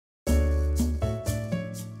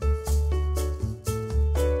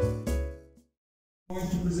I'm going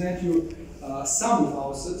to present you some of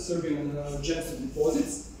our Serbian gemstone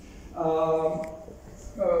deposits.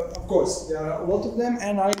 Of course, there are a lot of them,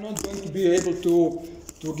 and I'm not going to be able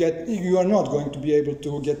to get. You are not going to be able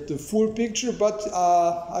to get the full picture, but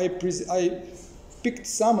I picked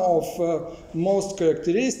some of most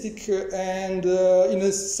characteristic and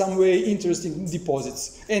in some way interesting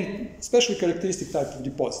deposits, and especially characteristic type of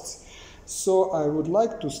deposits. So I would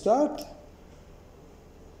like to start.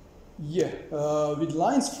 With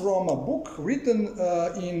lines from a book written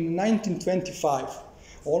in 1925,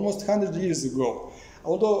 almost 100 years ago.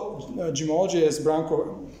 Although gemology, as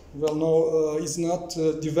Branko well know, is not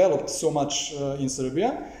developed so much in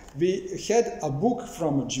Serbia, we had a book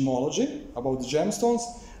from gemology about gemstones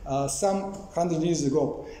some 100 years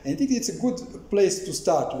ago. And I think it's a good place to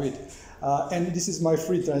start with. And this is my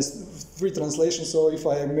free translation, so if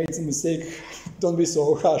I made a mistake, don't be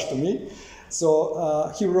so harsh to me.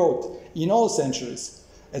 So he wrote, in all centuries,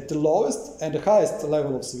 at the lowest and the highest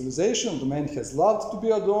level of civilization, the man has loved to be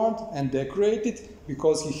adorned and decorated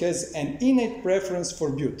because he has an innate preference for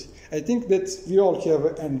beauty. I think that we all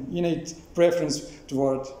have an innate preference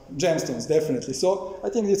toward gemstones, definitely. So I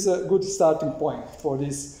think it's a good starting point for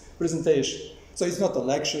this presentation. So it's not a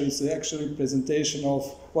lecture, it's actually a presentation of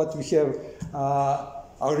what we have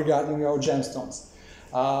regarding our gemstones.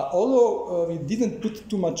 Although we didn't put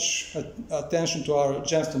too much attention to our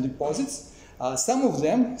gemstone deposits, some of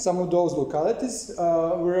those localities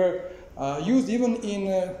were used even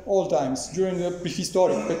in old times, during the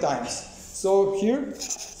prehistoric times. So here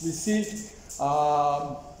we see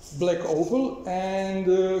black opal and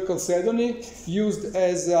chalcedony used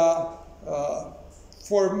as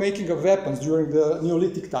for making of weapons during the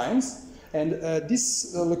Neolithic times. And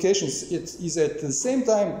this location is at the same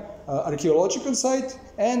time archaeological site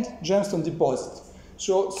and gemstone deposit.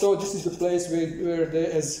 So this is the place where they,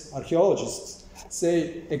 as archaeologists,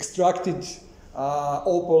 say extracted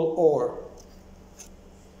opal ore.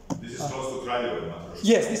 This is close to Kraljevo.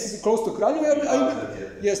 Yes, this is close to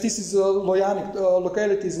Kraljevo. Yes, this is Lojanik.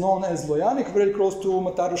 Locality is known as Lojanik, very close to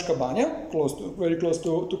Mataruška Banja, very close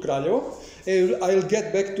to Kraljevo. I'll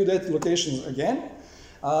get back to that location again.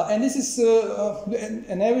 And this is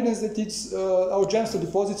an evidence that our gemstone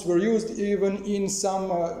deposits were used even in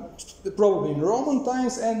some, probably in Roman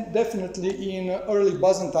times and definitely in early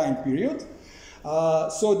Byzantine period.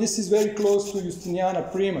 So this is very close to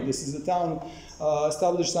Justiniana Prima. This is a town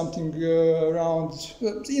established something around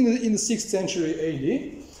in the 6th century AD.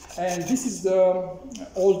 And this is the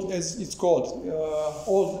old, as it's called,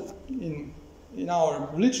 old in our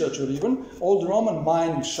literature even, old Roman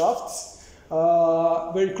mining shafts.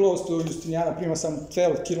 Very close to Justiniana Prima, some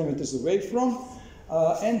 12 kilometers away from,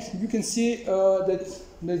 and you can see that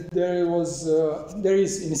there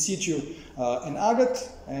is in situ an agate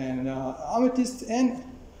and amethyst, and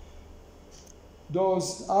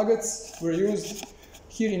those agates were used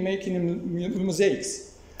here in making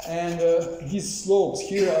mosaics. And these slopes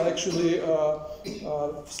here are actually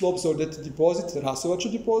slopes of that deposit, the Rasovača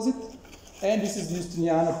deposit. And this is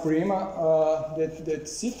Justiniana Prima, that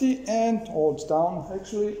city and old town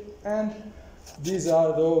actually, and these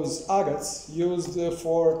are those agates used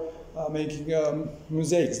for making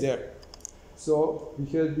mosaics there. So we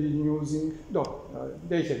had been using,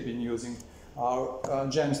 they had been using our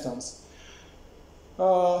gemstones.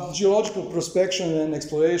 Geological prospection and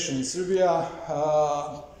exploration in Serbia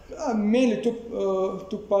mainly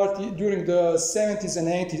took part during the 70s and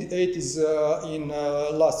 80s in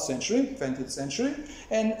last century, 20th century,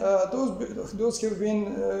 and those have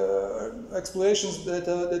been explorations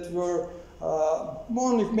that were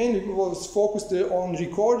mainly was focused on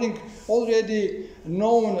recording already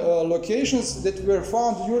known locations that were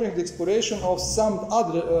found during the exploration of some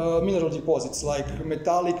other mineral deposits, like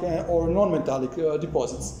metallic or non-metallic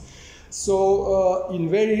deposits. So in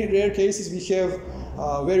very rare cases we have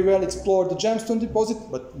very well explored the gemstone deposit,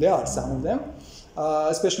 but there are some of them,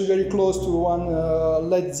 especially very close to one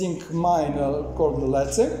lead zinc mine called the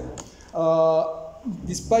Lece.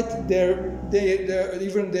 Despite there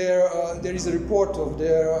is a report of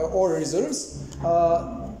their ore reserves,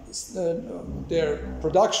 their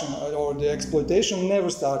production or the exploitation never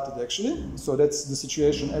started actually. So that's the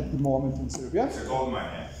situation at the moment in Serbia. It's a gold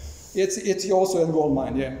mine, yeah? It's also a gold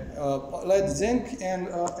mine, yeah. Lead zinc and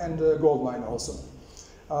gold mine also.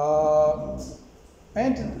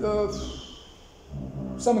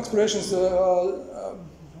 Some explorations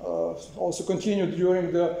also continued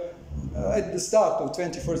during at the start of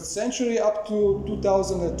 21st century up to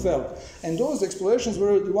 2012. And those explorations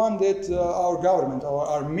were the one that our government,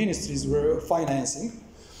 our ministries were financing,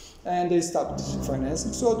 and they stopped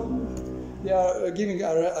financing. So they are giving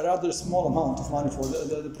a rather small amount of money for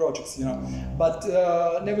the projects, you know. But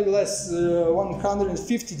nevertheless,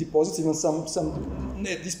 150 deposits, even some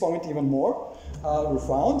at this point even more, were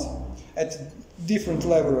found at different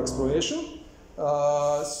level of exploration.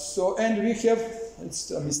 And we have,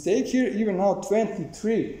 it's a mistake here, even now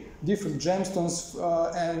 23 different gemstones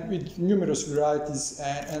and with numerous varieties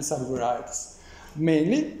and sub-varieties.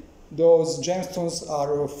 Mainly, those gemstones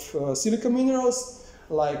are of silica minerals,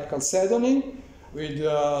 like chalcedony, with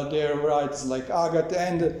their varieties like agate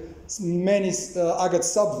and many agate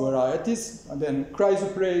sub-varieties, and then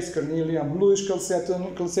chrysoprase, carnelian, bluish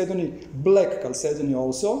chalcedony, black chalcedony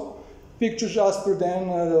also, picture jasper, then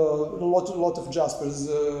a lot of jaspers,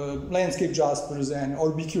 landscape jaspers and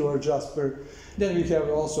orbicular jasper. Then we have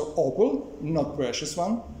also opal, not precious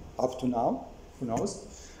one, up to now, who knows.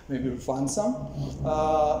 Maybe we'll find some.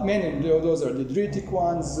 Many of those are dendritic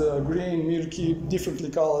ones, green, milky, differently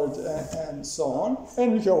colored, and so on.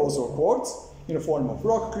 And we have also quartz in the form of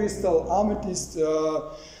rock crystal, amethyst.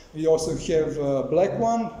 We also have black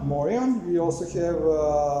one, morion. We also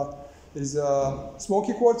have is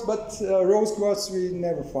smoky quartz, but rose quartz we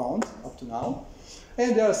never found up to now.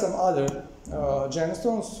 And there are some other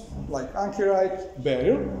gemstones like ankerite,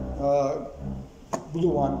 beryl, blue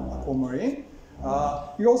one, aquamarine.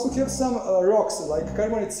 We also have some rocks like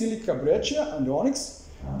carbonate silica, breccia, and onyx,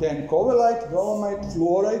 then covellite, dolomite,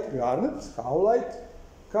 fluorite, garnet, howlite,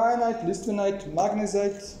 kyanite, listvenite,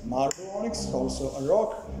 magnesite, marble onyx, also a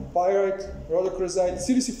rock, pyrite, rhodochrosite,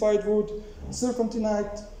 silicified wood,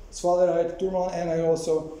 serpentinite, sphalerite, tourmaline, and I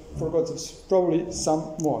also forgot probably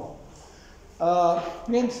some more.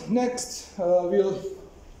 And next we'll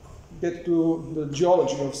get to the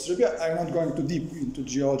geology of Serbia. I'm not going too deep into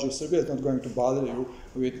geology of Serbia. It's not going to bother you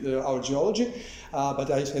with our geology. But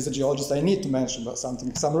as a geologist, I need to mention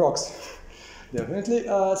some rocks. Definitely.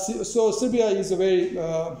 So Serbia is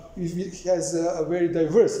has a very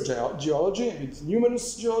diverse geology with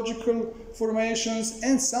numerous geological formations,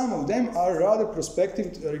 and some of them are rather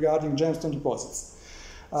prospective regarding gemstone deposits.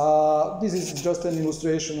 This is just an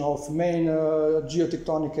illustration of main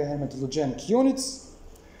geotectonic and metallogenic units.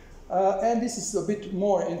 And this is a bit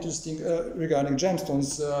more interesting regarding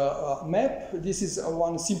gemstones map. This is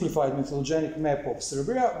one simplified metallogenic map of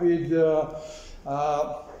Serbia with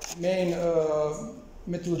main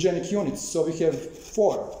metallogenic units. So we have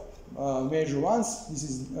 4 major ones. This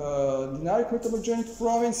is Dinaric metallogenic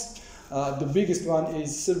province. The biggest one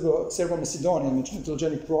is Serbo-Macedonian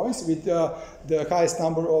metallogenic province with the highest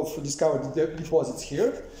number of discovered deposits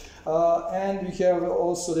here. And we have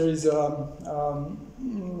also, there is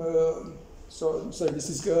this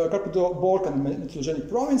is Carpato-Balkan metallogenic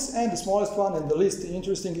province, and the smallest one and the least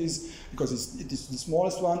interesting is, because it is the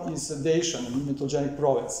smallest one, is Dacian metallogenic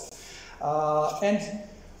province.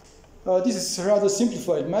 This is a rather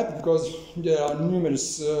simplified map because there are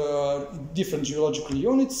numerous different geological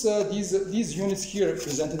units. These units here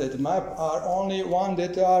presented at the map are only one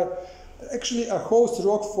that are actually a host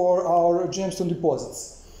rock for our gemstone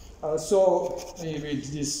deposits. So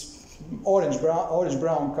with this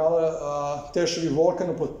orange-brown color, tertiary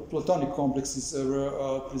volcano-plutonic complexes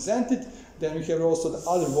are presented. Then we have also the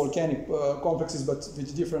other volcanic complexes, but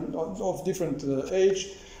with different age,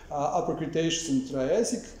 Upper Cretaceous and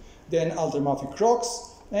Triassic. Then ultramafic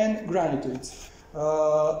rocks and granitoids.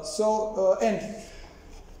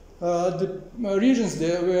 The regions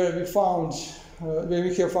there where we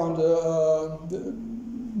have found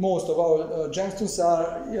most of our gemstones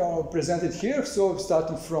are presented here. So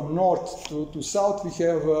starting from north to south, we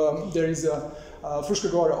have there is a Fruška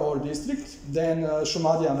Gora ore district, then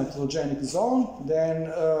Šumadija metallogenic zone, then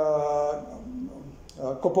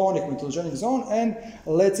Koponik metallogenic zone, and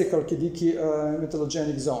Lecce-Halkidiki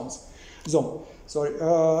metallogenic zone.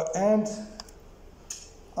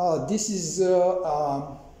 This is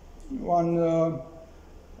one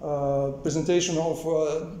presentation of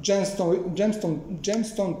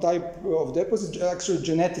gemstone type of deposit, actually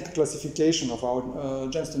genetic classification of our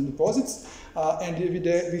gemstone deposits. And we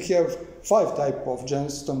have 5 types of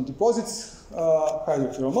gemstone deposits,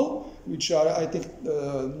 hydrothermal, which are, I think,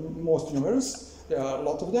 most numerous. There are a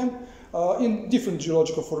lot of them, in different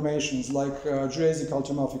geological formations like Jurassic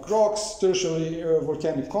ultramafic rocks, tertiary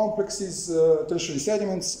volcanic complexes, tertiary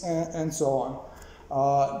sediments, and so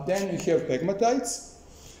on. Then we have pegmatites,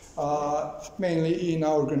 mainly in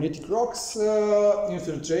our granitic rocks,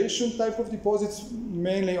 infiltration type of deposits,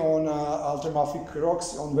 mainly on ultramafic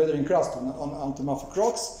rocks, on weathering crust on ultramafic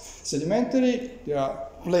roccs, sedimentary, there are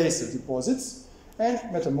placer deposits, and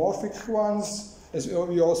metamorphic ones. As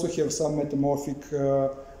we also have some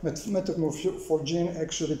metamorphogene,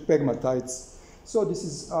 actually pegmatites. So this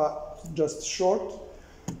is just short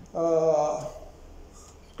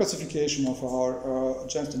classification of our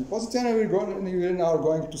gemstone deposits, and we're now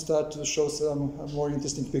going to start to show some more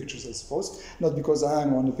interesting pictures, I suppose. Not because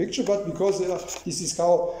I'm on the picture, but because this is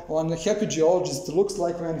how one happy geologist looks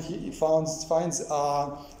like when he finds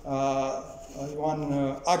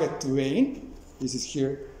one agate vein. This is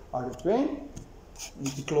here agate vein,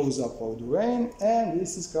 the close-up of the vein, and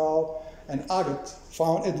this is how an agate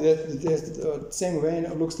found at the same vein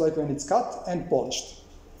looks like when it's cut and polished.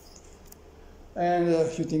 And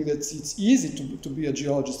you think that it's easy to be a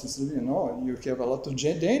geologist in Serbia. No, you have a lot of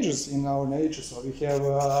dangers in our nature. So we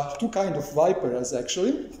have two kinds of vipers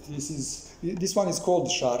actually. This one is called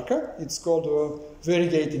sharka. It's called a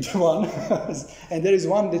variegated one, and there is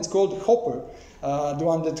one that's called hopper, the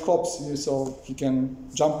one that hops you, so he can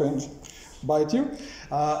jump and bite you.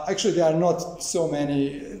 Actually, there are not so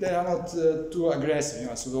many. They are not too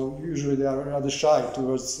aggressive. So usually they are rather shy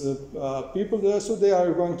towards people. So they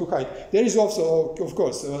are going to hide. There is also, of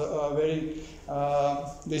course, it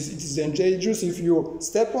is dangerous if you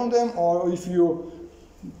step on them or if you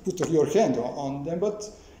put your hand on them.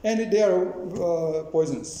 And they are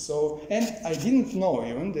poisonous. So, and I didn't know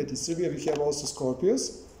even that in Serbia we have also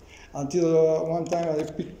scorpions. Until one time I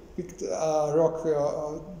picked a rock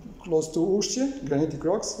close to Ušće, granitic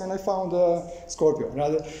rocks, and I found a scorpion.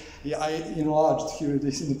 Rather, I enlarged here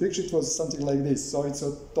this in the picture. It was something like this, so it's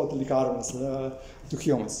totally harmless to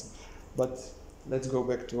humans. But let's go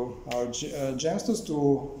back to our gemstones, to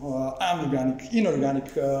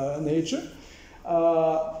inorganic nature.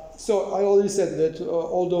 So I already said that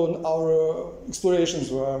although our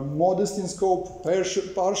explorations were modest in scope,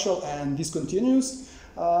 partial and discontinuous,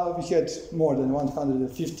 we had more than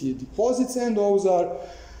 150 deposits, and those are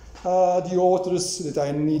the authors that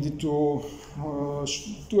I needed to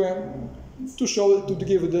show, to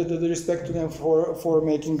give the respect to them for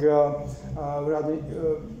making rather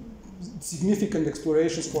significant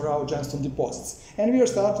explorations for our gemstone deposits. And we are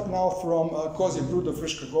starting now from Kozje Brdo,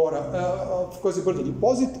 Fruška Gora, Kozje Brdo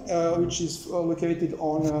deposit, which is located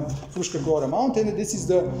on Fruška Gora mountain. And this is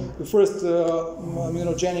the first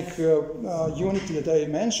mineralogenic unit that I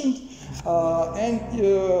mentioned.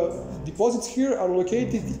 Deposits here are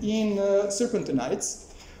located in serpentinites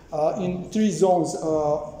in 3 zones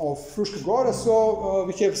of Fruška Gora. So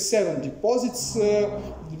we have 7 deposits,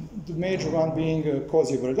 the major one being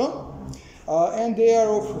Kozje Brdo. And they are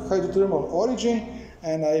of hydrothermal origin,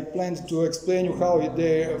 and I planned to explain you how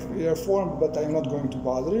they are formed, but I'm not going to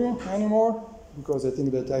bother you anymore, because I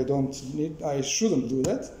think that I shouldn't do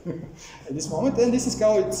that at this moment. And this is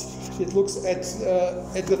how it looks at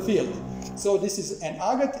the field. So this is an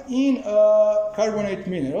agate in carbonate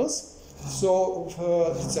minerals. So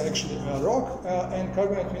it's actually a rock, and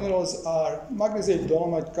carbonate minerals are magnesite,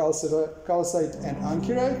 dolomite, calcite, and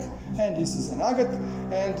ankerite. And this is an agate,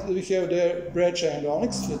 and we have there breccia and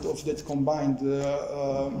onyx that combined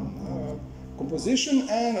composition,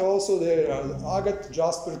 and also there are agate,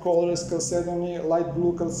 jasper, colorless chalcedony, light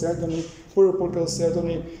blue chalcedony, purple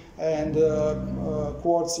chalcedony, and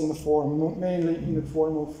quartz mainly in the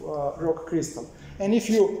form of rock crystal. And if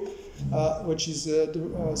you which is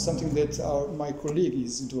something that my colleague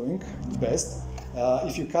is doing the best.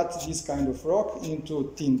 If you cut this kind of rock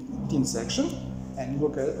into thin section and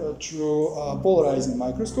look at through a polarizing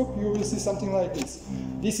microscope, you will see something like this.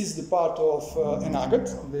 This is the part of an agate.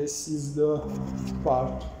 This is the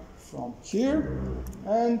part from here,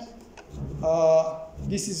 and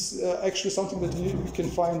this is actually something that you can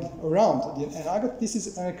find around an agate. This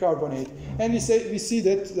is an carbonate, and we see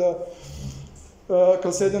that the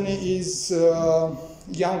chalcedony is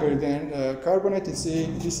younger than carbonate. This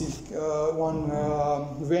is one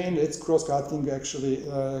vein that's cross-cutting actually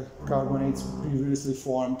carbonates previously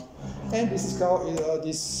formed. And this is how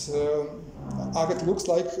this agate looks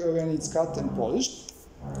like when it's cut and polished.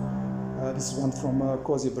 This is one from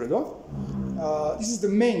Kozje Brdo. This is the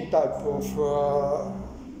main type of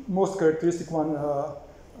most characteristic one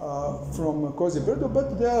from Kozje Brdo,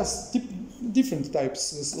 but there are different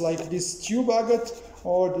types, like this tube agate,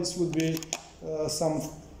 or this would be some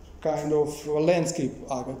kind of landscape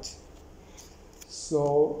agate.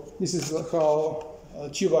 So this is how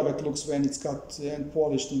tube agate looks when it's cut and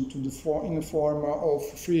polished in the form of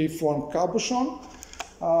free-form cabochon.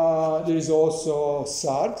 There is also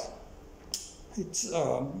sard. It's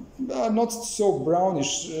not so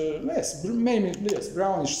brownish,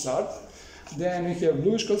 brownish sard. Then we have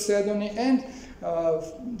bluish chalcedony, and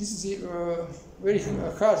this is very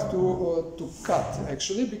hard to cut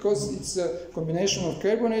actually, because it's a combination of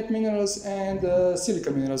carbonate minerals and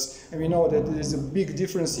silica minerals, and we know that there is a big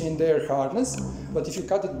difference in their hardness. But if you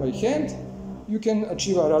cut it by hand, you can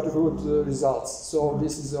achieve a rather good results. So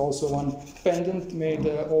this is also one pendant made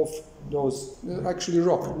of those, actually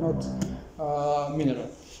rock, not mineral.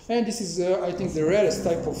 And this is, I think, the rarest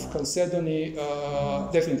type of chalcedony,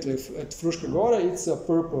 definitely at Fruška Gora. It's a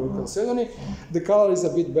purple chalcedony. The color is a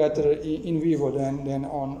bit better in vivo than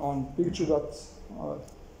on picture, but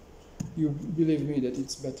you believe me that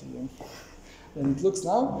it's better than it looks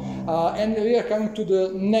now. And we are coming to the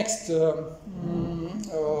next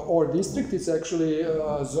ore district. It's actually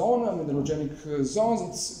a zone, a metallogenic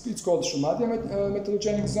zones. It's called Šumadija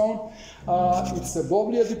metallogenic zone. It's a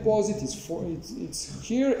Boblia deposit. It's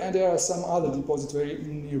here, and there are some other deposits very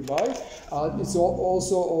nearby. It's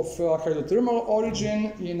also of hydrothermal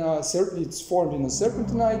origin. It's formed in a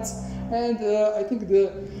serpentinites, and I think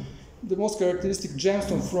the most characteristic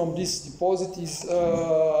gemstone from this deposit is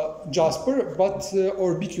jasper, but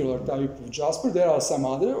orbicular type of jasper. There are some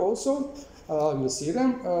other also. You'll see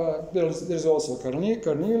them. There's also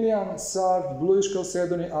carnelian, sark, bluish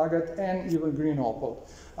chalcedony, agate, and even green opal.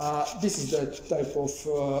 This is that type of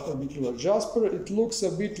orbicular jasper. It looks a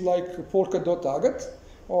bit like polka dot agate,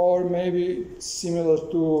 or maybe similar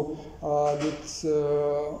to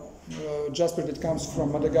jasper that comes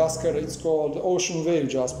from Madagascar. It's called ocean wave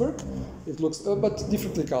jasper. It looks, but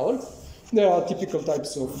differently colored. There are typical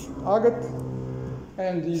types of agate,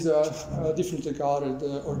 and these are differently colored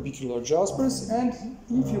orbicular jaspers. And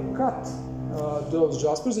if you cut those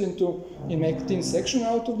jaspers and make thin section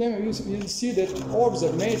out of them, you'll see that orbs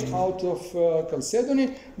are made out of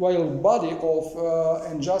chalcedony, while body of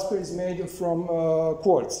and jasper is made from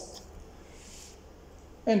quartz.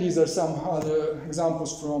 And these are some other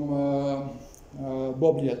examples from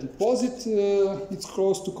Boblia deposit. It's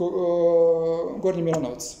close to Gornji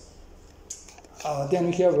Milanovac. Then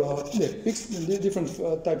we have different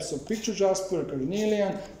types of picture jasper,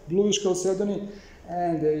 carnelian, bluish chalcedony,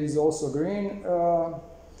 and there is also green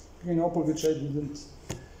opal, which I didn't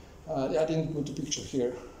put a picture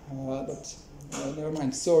here, but never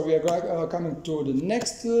mind. So we are coming to the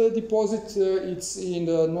next deposit. It's in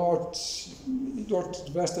the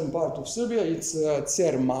northwestern part of Serbia. It's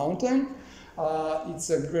Cer mountain. It's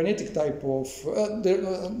a granitic type of,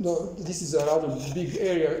 this is a rather big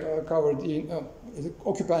area covered in,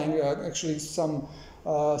 occupying actually some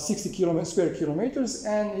 60 square kilometers,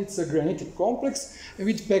 and it's a granitic complex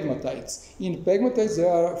with pegmatites. In pegmatites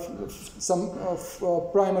there are some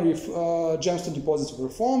primary gemstone deposits were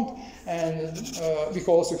formed, and we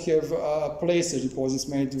also have placer deposits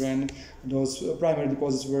made when those primary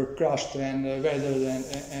deposits were crushed and weathered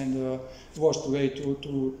and washed away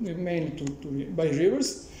mainly by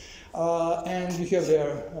rivers. And we have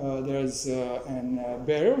there's a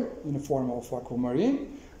barrel in the form of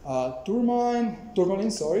aquamarine, tourmaline,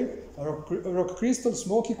 rock crystal,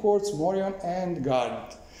 smoky quartz, morion, and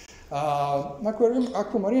garnet.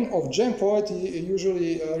 Aquamarine of gem quality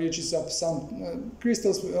usually reaches up some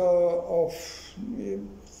crystals of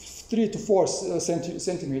 3 to 4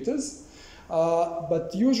 centimeters,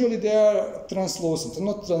 but usually they are translucent,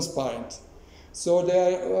 not transparent. So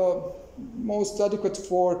they are most adequate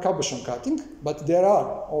for cabochon cutting, but there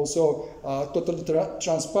are also totally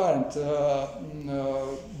transparent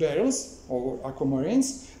barrels or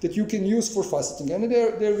aquamarines that you can use for faceting, and they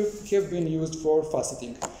have been used for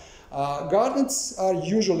faceting. Garnets are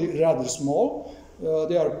usually rather small.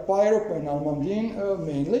 They are pyrope and almandine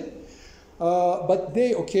mainly, but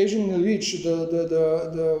they occasionally reach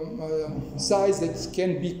the size that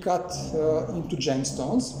can be cut into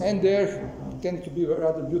gemstones, and they tend to be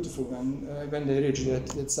rather beautiful when they reach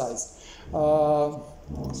that size.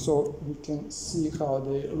 So we can see how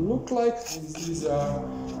they look like. These are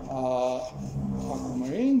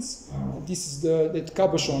aquamarines. This is the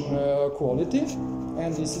cabochon quality,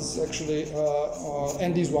 and this is actually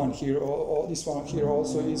and this one here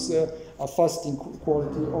also is a faceting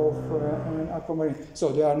quality of an aquamarine.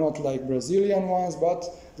 So they are not like Brazilian ones, but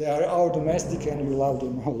they are our domestic, and we love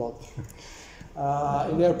them a lot.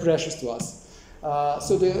 They are precious to us.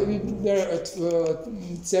 So there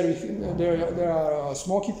are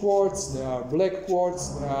smoky quartz, there are black quartz,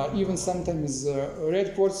 there are even sometimes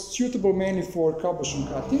red quartz, suitable mainly for cabochon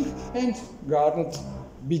cutting, and garnet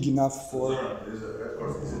big enough for. Is it red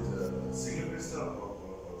quartz? Is it single crystal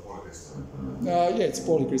or polycrystal? Yeah, it's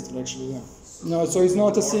polycrystal actually. Yeah. No, so it's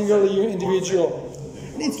not a single individual.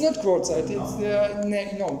 It's not quartzite. It's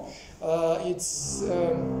no. It's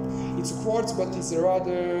a quartz, but it's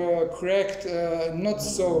rather cracked, not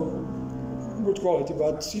so good quality,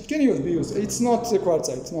 but it can be used. It's not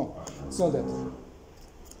quartzite, no, it's not that.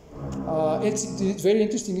 It's very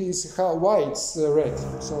interesting is why it's red.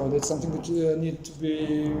 So that's something that you need to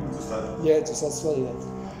be, to start study that.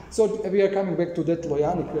 So we are coming back to that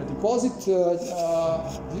Lojanic deposit.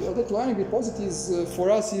 That Lojanic deposit is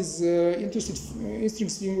for us is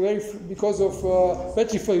interesting because of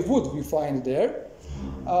petrified wood we find there.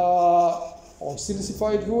 Or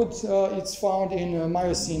silicified wood, it's found in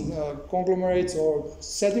Miocene conglomerates or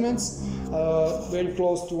sediments, very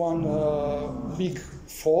close to one big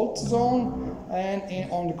fault zone,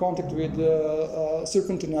 and on the contact with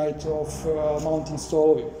serpentinite of Mountain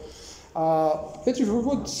Stolovi. Petrified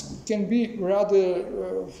wood can be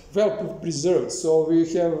rather well preserved, so we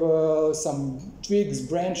have some twigs,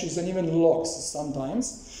 branches, and even logs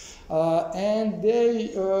sometimes. And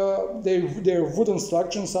their wooden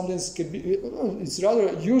structure sometimes can be, it's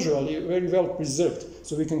rather usually very well preserved.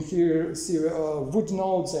 So we can see wood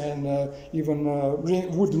nodes and even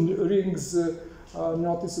wooden rings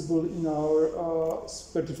noticeable in our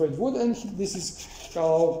petrified wood. And this is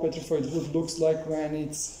how petrified wood looks like when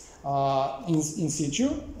it's in situ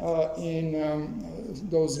in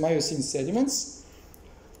those Miocene sediments.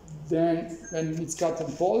 Then, when it's cut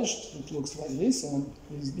and polished, it looks like this, and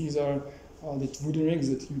these are the wooden rings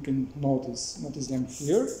that you can notice them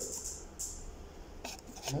here.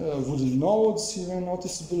 Wooden nodes even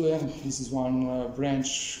noticeable, and this is one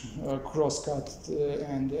branch cross-cut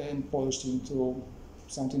and polished into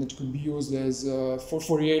something that could be used as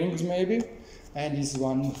for earrings maybe. And this is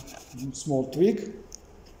one small twig,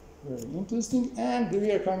 very interesting. And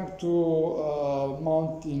we are coming to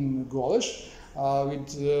Mountain Goleš.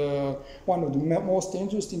 With one of the most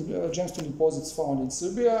interesting gemstone deposits found in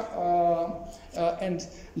Serbia, and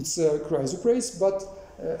it's chrysoprase, but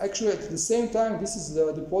actually at the same time this is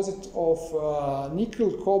the deposit of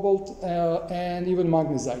nickel, cobalt, and even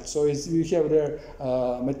magnesite. So we have there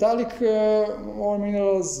metallic ore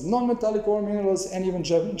minerals, non-metallic ore minerals, and even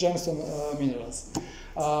gemstone minerals.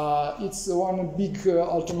 It's one big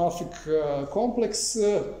ultramafic complex.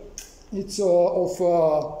 It's of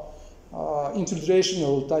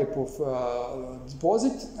intergenerational type of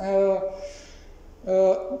deposit.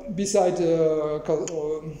 Beside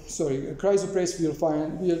chrysoprase, we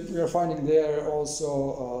are finding there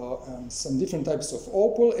also some different types of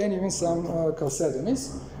opal and even some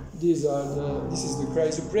chalcedonies. This is the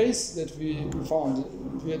chrysoprase that we found.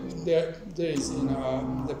 There is in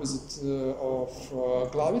a deposit of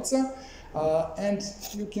Glavica, and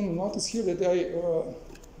you can notice here that I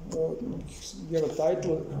give a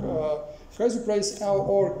title, chrysoprase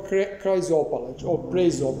or chrysopal or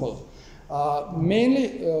praise opal. Mainly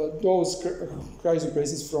those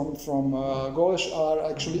chrysoprases from Goleš are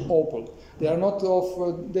actually opal. They are not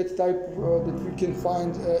of that type that we can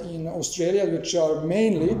find in Australia, which are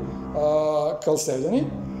mainly chalcedony.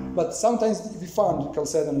 But sometimes we found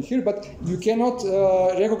chalcedony here, but you cannot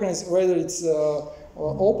recognize whether it's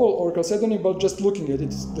opal or chalcedony, but just looking at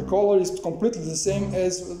it. The color is completely the same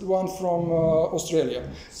as the one from Australia.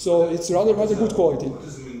 So it's rather good quality. What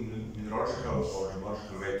is the mineralogical or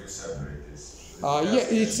gemological way to separate this? Yeah,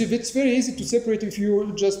 it's very easy to separate if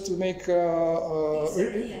you just make...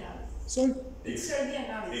 sorry?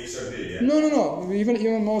 XRD, yeah. No.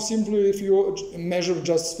 Even more simply, if you measure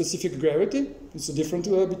just specific gravity, it's a difference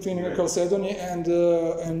between chalcedony and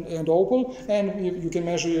opal, and you can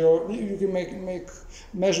measure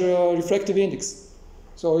measure refractive index.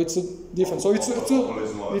 So it's a difference. So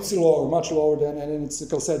it's lower, much lower than it's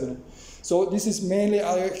chalcedony. So this is mainly,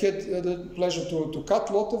 I had the pleasure to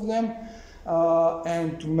cut a lot of them.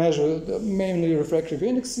 And to measure mainly refractive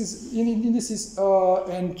indices,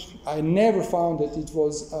 and I never found that it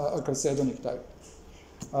was a chalcedonic type.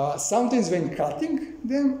 Sometimes when cutting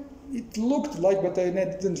them, it looked like, but I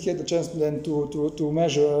didn't have the chance then to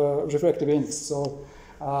measure refractive index. So,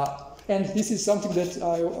 and this is something that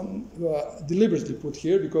I deliberately put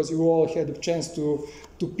here because you all had the chance to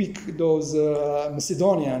pick those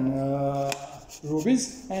Macedonian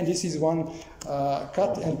rubies, and this is one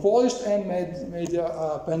cut and polished and made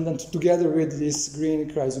a pendant together with this green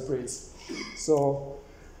chrysoprase. So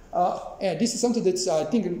this is something that I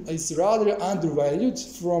think is rather undervalued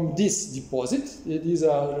from this deposit. These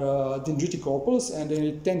are dendritic opals, and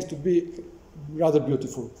they tend to be rather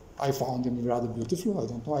beautiful. I found them rather beautiful. I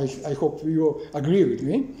don't know. I hope you agree with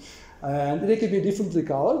me. And they can be differently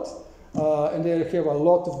colored, and they have a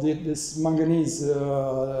lot of this manganese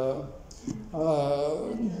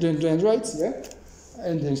dendrites, yeah,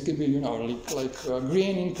 and they can be, like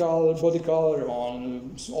green in color, body color,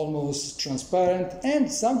 almost transparent.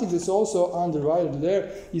 And something that's also undervalued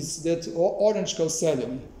there is that orange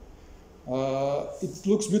chalcedony. It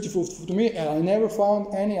looks beautiful to me, and I never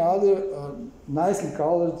found any other nicely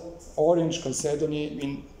colored orange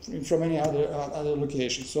chalcedony from any other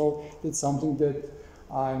location. So it's something that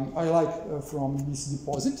I like from this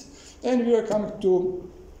deposit. And we are coming to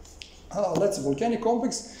let's say volcanic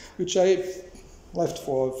complex, which I left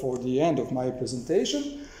for the end of my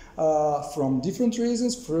presentation from different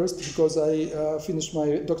reasons. First, because I finished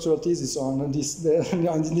my doctoral thesis on this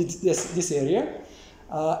area.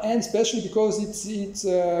 And especially because it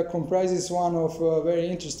comprises one of very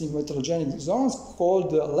interesting metallogenic zones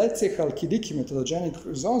called Lecce-Halkidiki metallogenic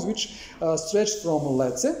zones, which stretch from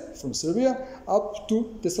Lecce, from Serbia, up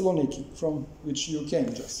to Thessaloniki, from which you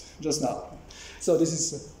came just now. So this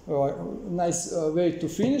is a nice way to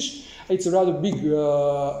finish. It's a rather big,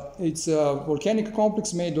 it's a volcanic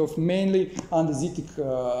complex made of mainly andesitic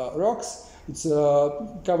rocks. It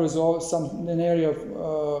covers an area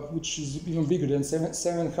which is even bigger than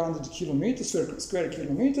 700 kilometers, square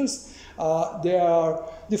kilometers. There are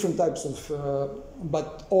different types of,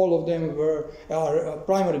 but all of them are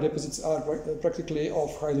primary deposits are practically of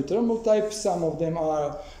hydrothermal type. Some of them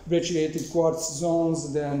are brecciated quartz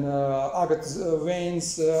zones, then agate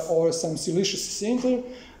veins, or some siliceous sinter.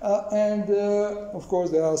 And of course,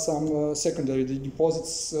 there are some secondary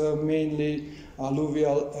deposits, mainly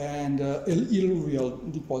alluvial and illuvial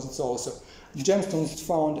deposits also. The gemstones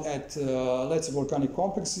found at Lecce volcanic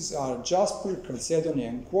complexes are jasper, chalcedony,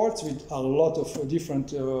 and quartz, with a lot of different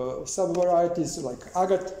sub-varieties like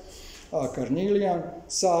agate, carnelian,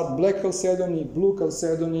 sard, black chalcedony, blue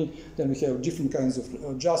chalcedony. Then we have different kinds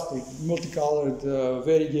of jasper, multicolored,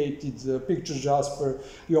 variegated, picture jasper.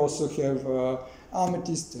 We also have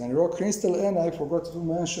amethyst and rock crystal, and I forgot to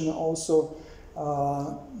mention also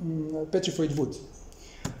petrified wood.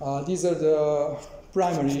 These are the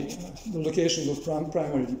locations of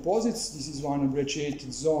primary deposits. This is one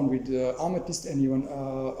brecciated zone with amethyst and even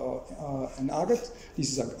an agate.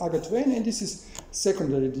 This is agate vein, and this is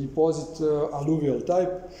secondary deposit, alluvial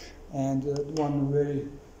type, and one very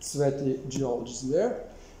sweaty geologist there.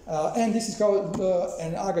 And this is how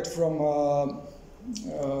an agate from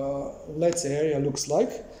Lecce area looks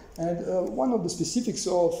like. And one of the specifics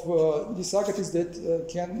of this agate is that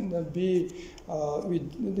can be,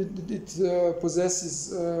 it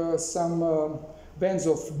possesses some bands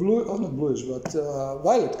of blue, not bluish, but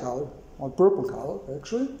violet color, or purple color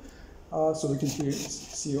actually. So we can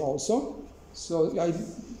see also. So I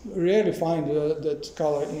rarely find that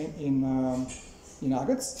color in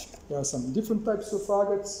agates. There are some different types of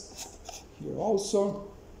agates here also.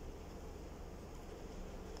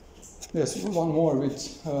 Yes, one more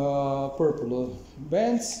with purple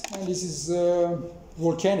bands, and this is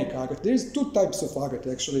volcanic agate. There is two types of agate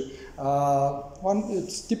actually. One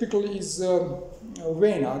typically is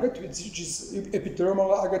vein agate, which is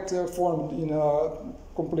epithermal agate formed in a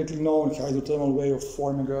completely known hydrothermal way of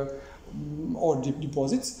forming ore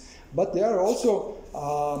deposits. But there are also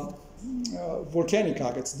volcanic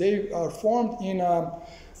agates. They are formed in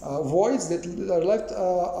voids that are left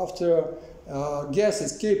after gas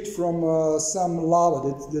escaped from some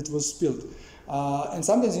lava that was spilled. And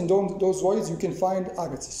sometimes in those voids you can find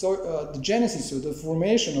agates. So the genesis or the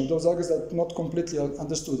formation of those agates are not completely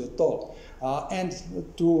understood at all. And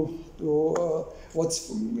what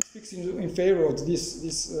speaks in favor of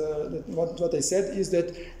what I said is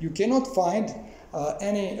that you cannot find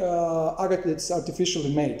any agate that's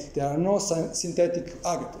artificially made. There are no synthetic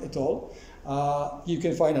agate at all. You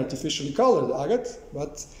can find artificially colored agate,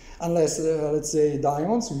 but unless, let's say,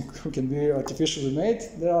 diamonds, which can be artificially made,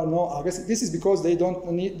 there are no agates. This is because they don't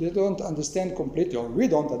understand completely, or we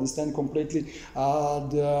don't understand completely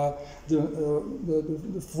the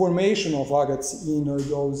formation of agates in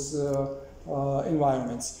those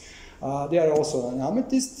environments. There are also an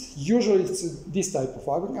amethyst. Usually it's this type of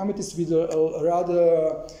amethyst with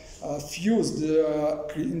rather fused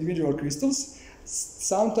individual crystals.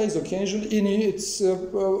 Sometimes, occasionally, it's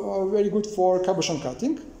very good for cabochon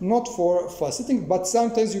cutting, not for faceting, but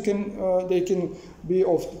sometimes they can be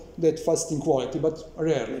of that faceting quality, but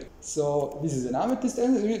rarely. So this is an amethyst,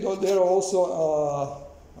 and there are also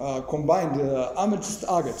combined amethyst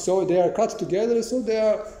agate. So they are cut together, so they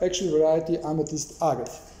are actually variety amethyst agate.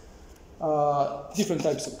 Different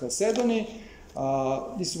types of chalcedony.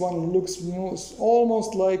 This one looks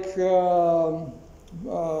almost like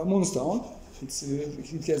moonstone. It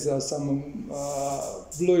has some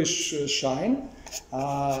bluish shine,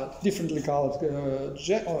 differently colored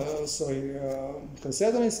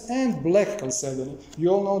chalcedonies, and black chalcedony. You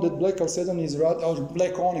all know that black chalcedony is or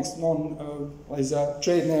black onyx, known as a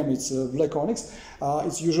trade name. It's black onyx.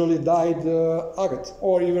 It's usually dyed agate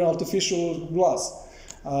or even artificial glass.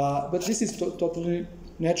 But this is totally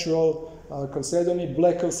natural chalcedony,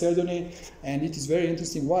 black chalcedony, and it is very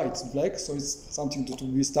interesting why it's black, so it's something to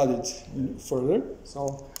be studied further.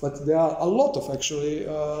 So, but there are a lot of actually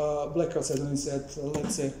black chalcedonies at,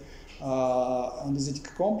 let's say,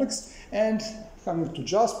 andesitic complex. And coming to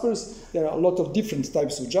jaspers, there are a lot of different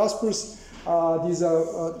types of jaspers. These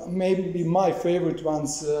are maybe my favorite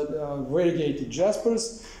ones, variegated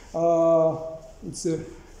jaspers. It's a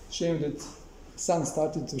shame that sun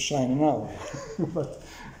started to shine now, but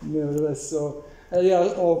nevertheless, so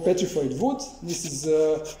petrified wood. This is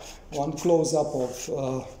one close-up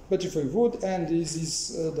of petrified wood, and this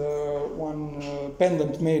is the one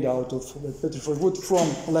pendant made out of petrified wood from,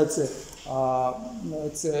 let's say,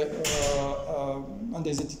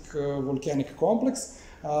 andesitic volcanic complex.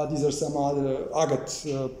 These are some other agate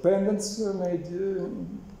pendants made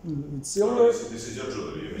with silver. So this is your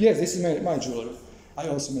jewelry? Yes, this is my jewelry. I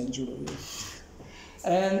also make jewelry.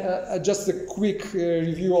 And just a quick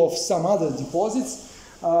review of some other deposits.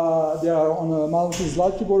 They are on Mountain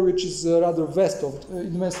Zlatibor, which is rather west of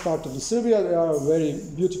in the west part of the Serbia. There are very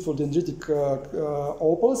beautiful dendritic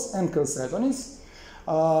opals and chalcedonies.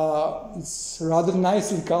 It's rather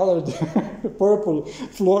nicely colored purple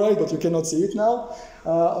fluorite, but you cannot see it now.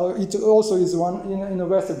 It also is one in the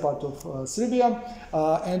western part of Serbia.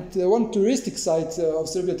 And one touristic site of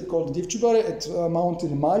Serbia called Divčibare at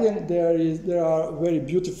Mountain Maljen, there are very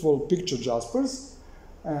beautiful picture jaspers.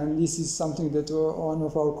 And this is something that one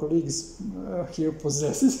of our colleagues here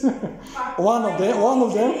possesses. one of them.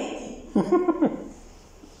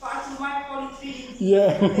 Part of my polytrinity.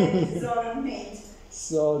 Yeah. That Zoran made.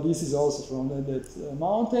 So this is also from that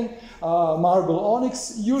mountain. Marble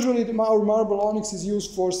onyx. Usually our marble onyx is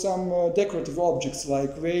used for some decorative objects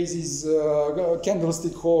like vases,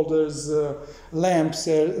 candlestick holders, lamps,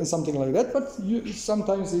 and something like that. But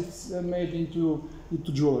sometimes it's made into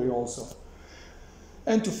jewelry also.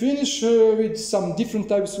 And to finish with some different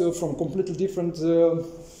types from completely different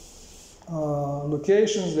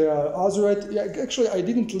locations, there are azurite. Yeah, actually, I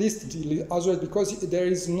didn't list the azurite because there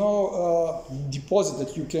is no deposit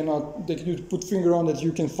that you put finger on that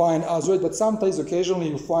you can find azurite. But sometimes, occasionally,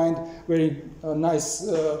 you find very nice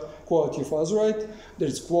quality of azurite. There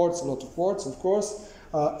is quartz, a lot of quartz, of course.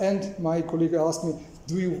 And my colleague asked me,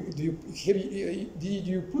 did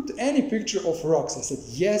you put any picture of rocks? I said,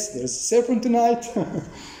 yes, there's serpentinite,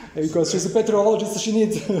 because she's a petrologist, so she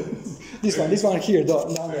needs this one here,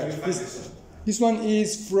 down there. This one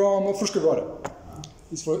is from Fruška Gora.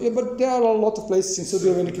 But there are a lot of places in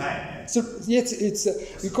Serbia. Yes,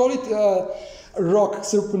 we call it rock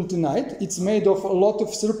serpentinite. It's made of a lot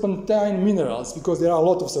of serpentine minerals, because there are a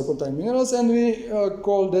lot of serpentine minerals, and we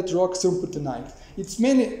call that rock serpentinite. It's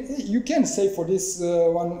many. You can say for this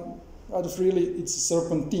one rather freely, it's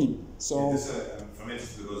serpentine. So. From it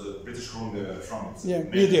because the British Columbia from it. Yeah.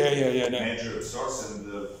 Major source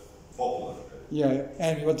and popular. Yeah,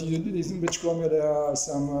 and what in British Columbia there are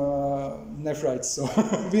some nephrites, so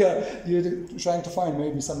you're trying to find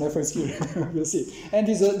maybe some nephrites here. We'll see. And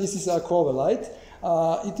this is a covellite.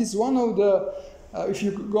 It is one of the. If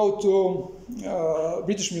you go to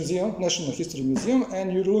British Museum, National History Museum,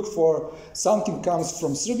 and you look for something comes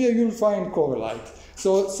from Serbia, you'll find covellite.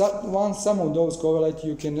 So some of those covellite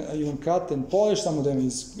you can even cut and polish. Some of them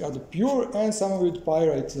is rather pure, and some with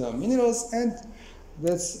pyrite minerals. And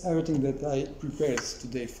that's everything that I prepared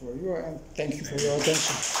today for you. And thank you for your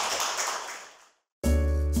attention.